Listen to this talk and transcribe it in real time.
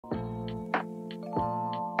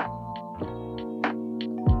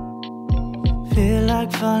feel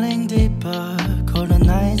like falling deeper. Cold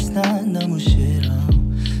nights 난 너무 싫어.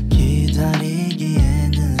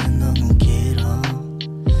 기다리기에는 너무 길어.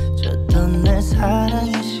 줬던 내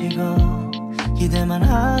사랑이 식어. 기대만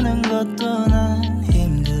하는 것도 난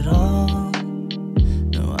힘들어.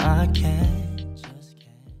 No, I can't.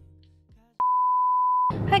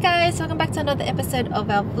 Hi guys, welcome back to another episode of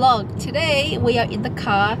our vlog. Today we are in the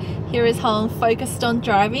car. Here is Hong focused on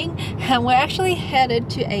driving, and we're actually headed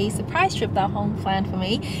to a surprise trip that Hong planned for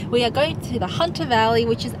me. We are going to the Hunter Valley,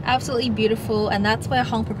 which is absolutely beautiful, and that's where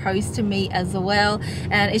Hong proposed to me as well,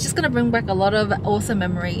 and it's just going to bring back a lot of awesome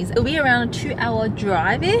memories. It'll be around a 2-hour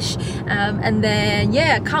drive-ish, and then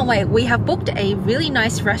yeah, can't wait. We have booked a really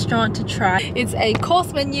nice restaurant to try. It's a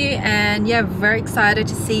course menu, and yeah, very excited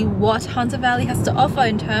to see what Hunter Valley has to offer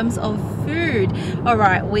in terms of food.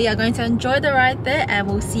 Alright, we are going to enjoy the ride there, and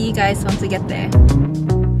we'll see you guys once we get there.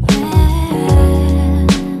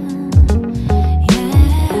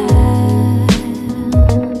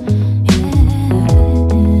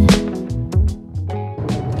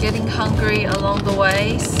 Getting hungry along the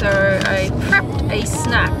way, so I prepped a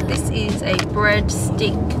snack. This is a bread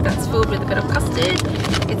stick that's filled with a bit of custard.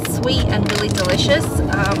 It's sweet and really delicious.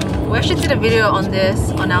 We actually did a video on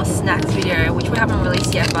this on our snacks video, which we haven't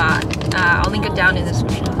released yet, but I'll link it down in the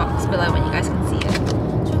description box below when you guys can see it.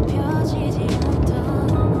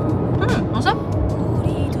 Awesome.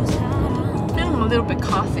 A little bit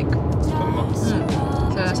classic.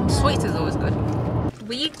 So some sweets is always good.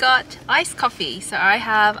 We got iced coffee. So I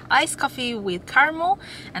have iced coffee with caramel,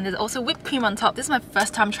 and there's also whipped cream on top. This is my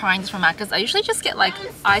first time trying this from Macca's. I usually just get like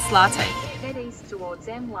iced latte. Head east towards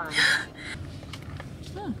M1.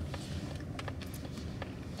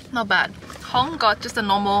 Not bad. Hong got just a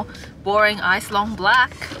normal boring ice long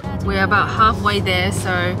black. We're about halfway there,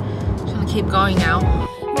 so just gonna keep going now.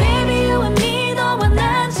 Baby, you and me, 너와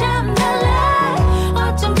난 참 달라.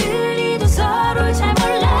 어쩜 그리도 서로를 잘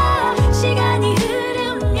몰라. 시간이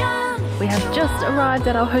흐르면. We have just arrived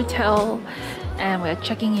at our hotel, and we're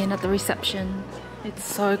checking in at the reception. It's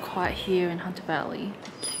so quiet here in Hunter Valley.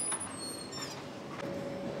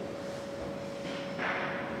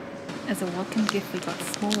 As a welcome gift, we got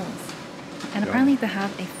s'mores. And apparently they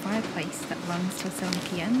have a fireplace that runs till 7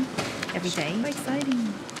 PM every day. So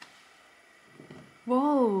exciting.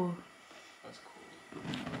 Whoa. That's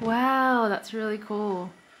cool. Wow, that's really cool.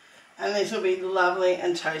 And these will be lovely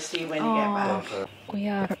and toasty when you get back. We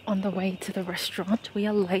are on the way to the restaurant. We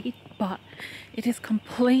are late, but it is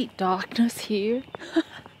complete darkness here.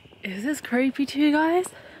 Is this creepy to you guys?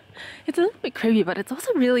 It's a little bit creepy, but it's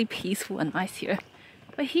also really peaceful and nice here.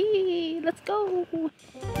 But hey, let's go!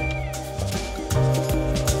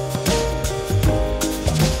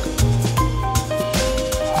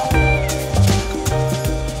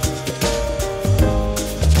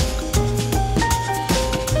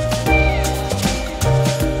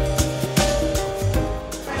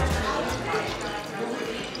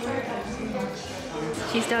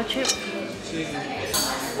 Cheese our trip.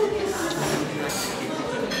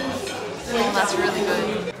 Oh, that's really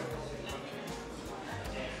good.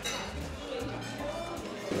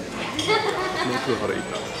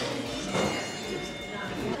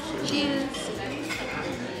 Cheers.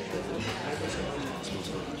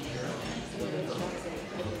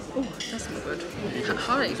 Oh, that smells good.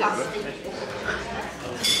 How do you guys?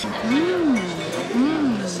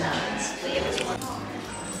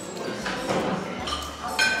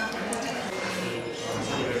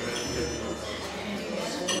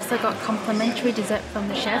 Also got complimentary dessert from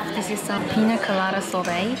the chef. This is some pina colada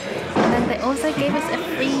sorbet, and then they also gave us a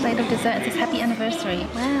free plate of dessert. It says happy anniversary.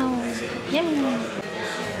 Wow! Yay!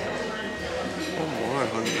 Oh my,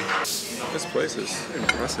 honey. This place is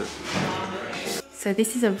impressive. So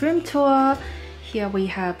this is a room tour. Here we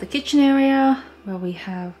have the kitchen area where we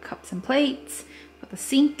have cups and plates, got the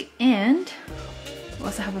sink, and we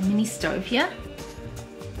also have a mini stove here.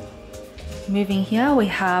 Moving here, we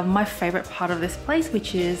have my favorite part of this place,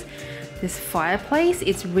 which is this fireplace.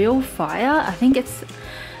 It's real fire. I think it's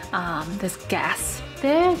there's gas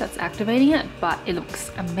there that's activating it, but it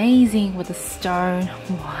looks amazing with the stone.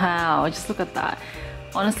 Wow, just look at that.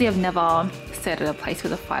 Honestly, I've never stayed at a place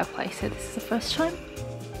with a fireplace, so this is the first time.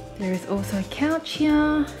 There is also a couch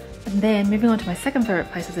here. And then moving on to my second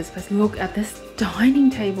favorite place of this place, look at this dining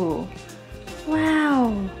table.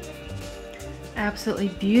 Wow. Absolutely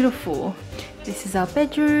beautiful. This is our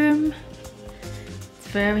bedroom. It's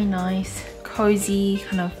very nice, cozy,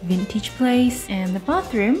 kind of vintage place. And the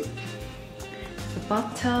bathroom, the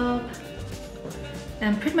bathtub,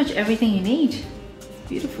 and pretty much everything you need. It's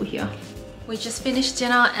beautiful here. We just finished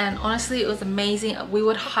dinner and honestly it was amazing. We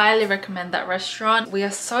would highly recommend that restaurant. We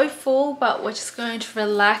are so full, but we're just going to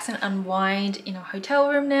relax and unwind in our hotel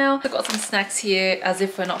room now. I've got some snacks here as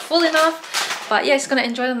if we're not full enough. But yeah, just gonna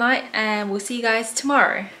enjoy the night and we'll see you guys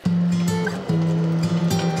tomorrow.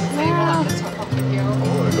 Wow.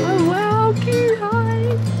 Oh wow, cute,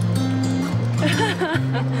 hi.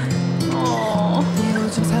 Oh,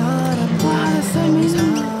 wow, that's so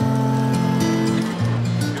amazing.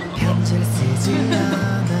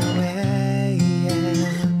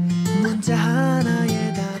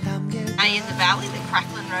 In the valley, the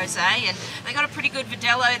Cracklin Rosé, and they got a pretty good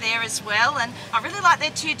Vidello there as well. And I really like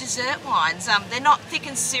their 2 dessert wines. They're not thick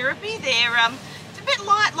and syrupy. They're it's a bit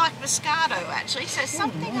light, like Moscato actually. So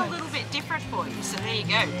something a little bit different for you. So there you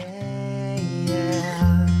go.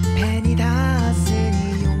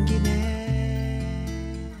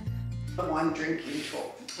 Wine drinking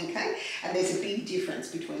talk, okay? And there's a big difference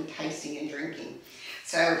between tasting and drinking.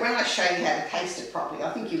 So when I show you how to taste it properly,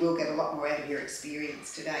 I think you will get a lot more out of your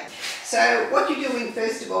experience today. So what you're doing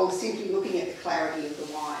first of all is simply looking at the clarity of the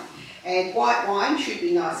wine. And white wine should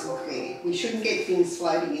be nice and clear. We shouldn't get things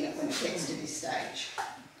floating in it when it gets to this stage.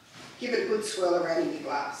 Give it a good swirl around in your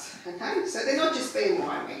glass, okay? So they're not just being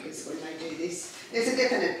winemakers when they do this. There's a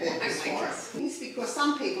definite purpose for it. It's because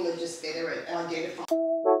some people are just better at identifying.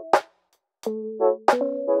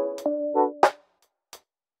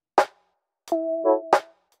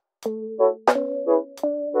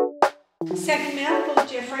 Second mouthful,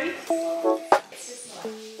 Jeffrey.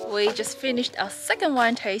 We just finished our second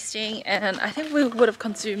wine tasting and I think we would have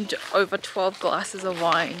consumed over 12 glasses of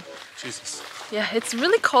wine. Jesus. Yeah, it's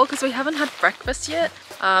really cold because we haven't had breakfast yet.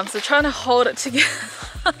 So trying to hold it together.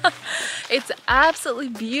 It's absolutely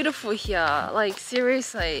beautiful here. Like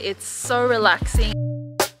seriously, it's so relaxing.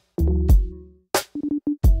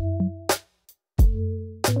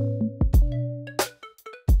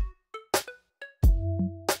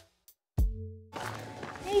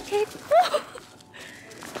 Hey, kid.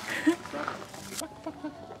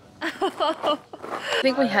 I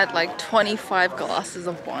think we had like 25 glasses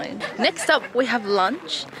of wine. Next up we have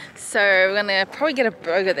lunch, so we're gonna probably get a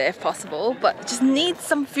burger there if possible, but just need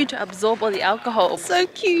some food to absorb all the alcohol. So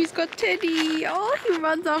cute, he's got Teddy. Oh, he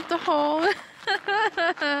runs after home.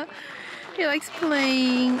 He likes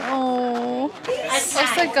playing. Oh,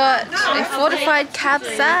 also got a fortified cab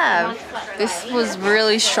sav. This was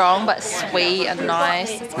really strong but sweet and nice.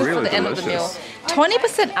 It's good for the end of the meal.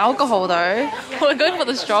 20% alcohol though. We're going for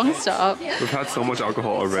the strong stuff. We've had so much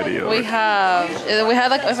alcohol already. We have. We had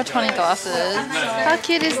like over 20 glasses. How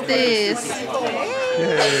cute is this?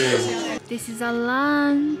 Yay. This is our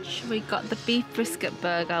lunch. We got the beef brisket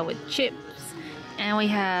burger with chips. And we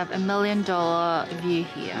have $1 million view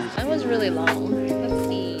here. That was really long. Let's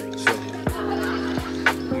see.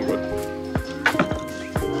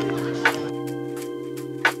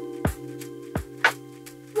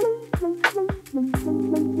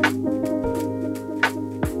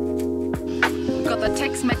 We've got the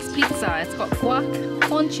Tex-Mex pizza. It's got guac,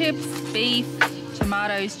 corn chips, beef,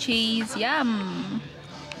 tomatoes, cheese. Yum.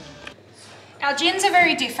 Our gins are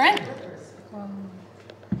very different.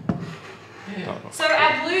 So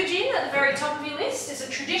our blue gin at the very top of your list is a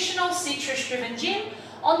traditional citrus-driven gin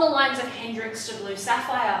on the lines of Hendrick's to Blue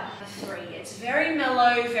Sapphire. 3. It's very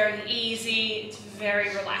mellow, very easy, it's very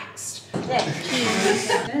relaxed.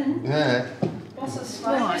 Yeah.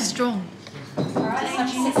 Oh, strong. Alright,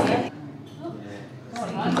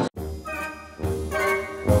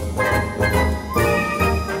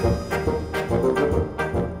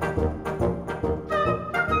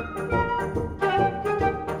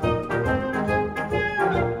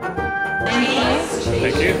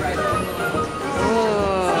 Thank you.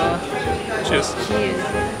 Oh. Cheers. Cheers.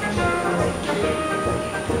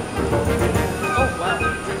 Oh wow.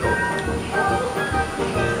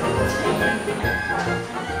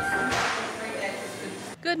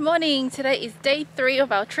 Good morning. Today is day 3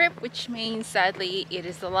 of our trip, which means sadly it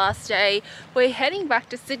is the last day. We're heading back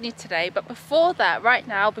to Sydney today, but before that, right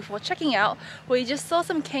now, before checking out, we just saw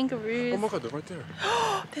some kangaroos. Oh my god, they're right there.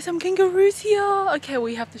 There's some kangaroos here. Okay,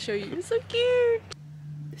 we have to show you. It's so cute.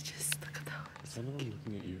 It's just, look at those. Is one of them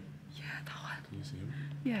looking at you? Yeah, that one. Can you see him?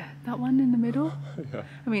 Yeah, that one in the middle. Yeah.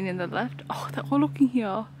 I mean in the left. Oh, they're all looking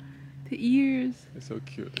here. The ears. They're so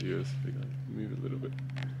cute, the ears. They gotta move a little bit.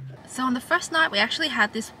 So on the first night we actually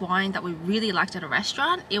had this wine that we really liked at a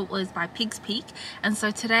restaurant. It was by Pig's Peak, and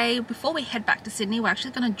so today before we head back to Sydney we're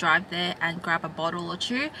actually going to drive there and grab a bottle or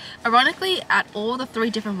two. Ironically, at all the 3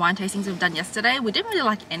 different wine tastings we've done yesterday, we didn't really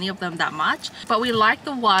like any of them that much, but we liked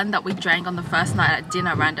the one that we drank on the first night at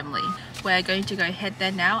dinner randomly. We're going to go head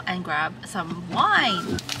there now and grab some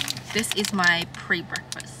wine. This is my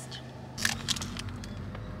pre-breakfast.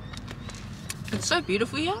 It's so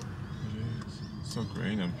beautiful here. It is. So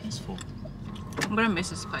green and peaceful. I'm gonna miss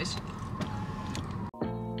this place.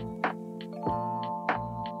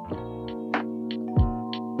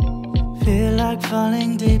 Feel like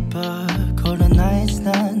falling deeper cold nights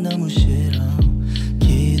난 너무 싫어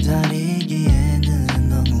기다리기에는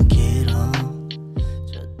너무 길어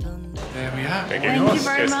There we are. Thank you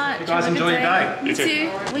very much. You guys enjoy your day. You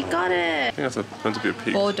too. We got it. I think that's meant to be a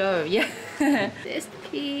pig. Bordeaux, yeah. There's the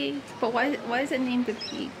pig. But why is it named the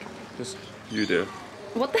pig? Just you there.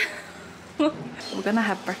 What the? We're gonna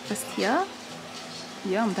have breakfast here.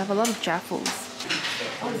 Yum, they have a lot of jaffles.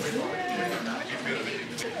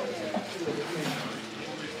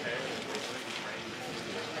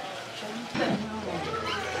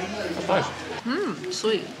 Nice.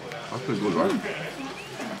 Sweet. That's pretty good, right?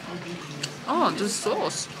 Oh, this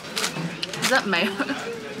sauce. Is that mayo?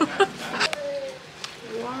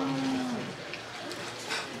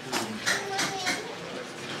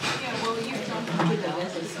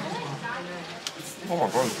 Oh my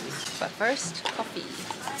god. But first, coffee.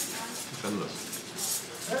 It's endless.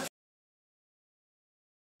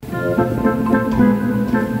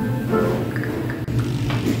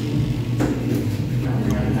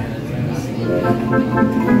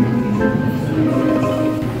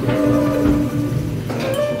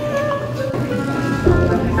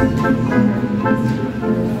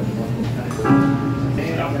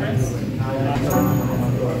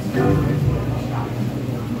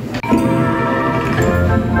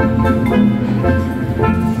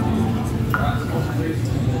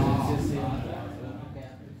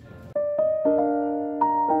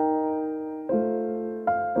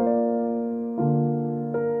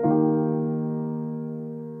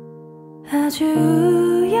 아주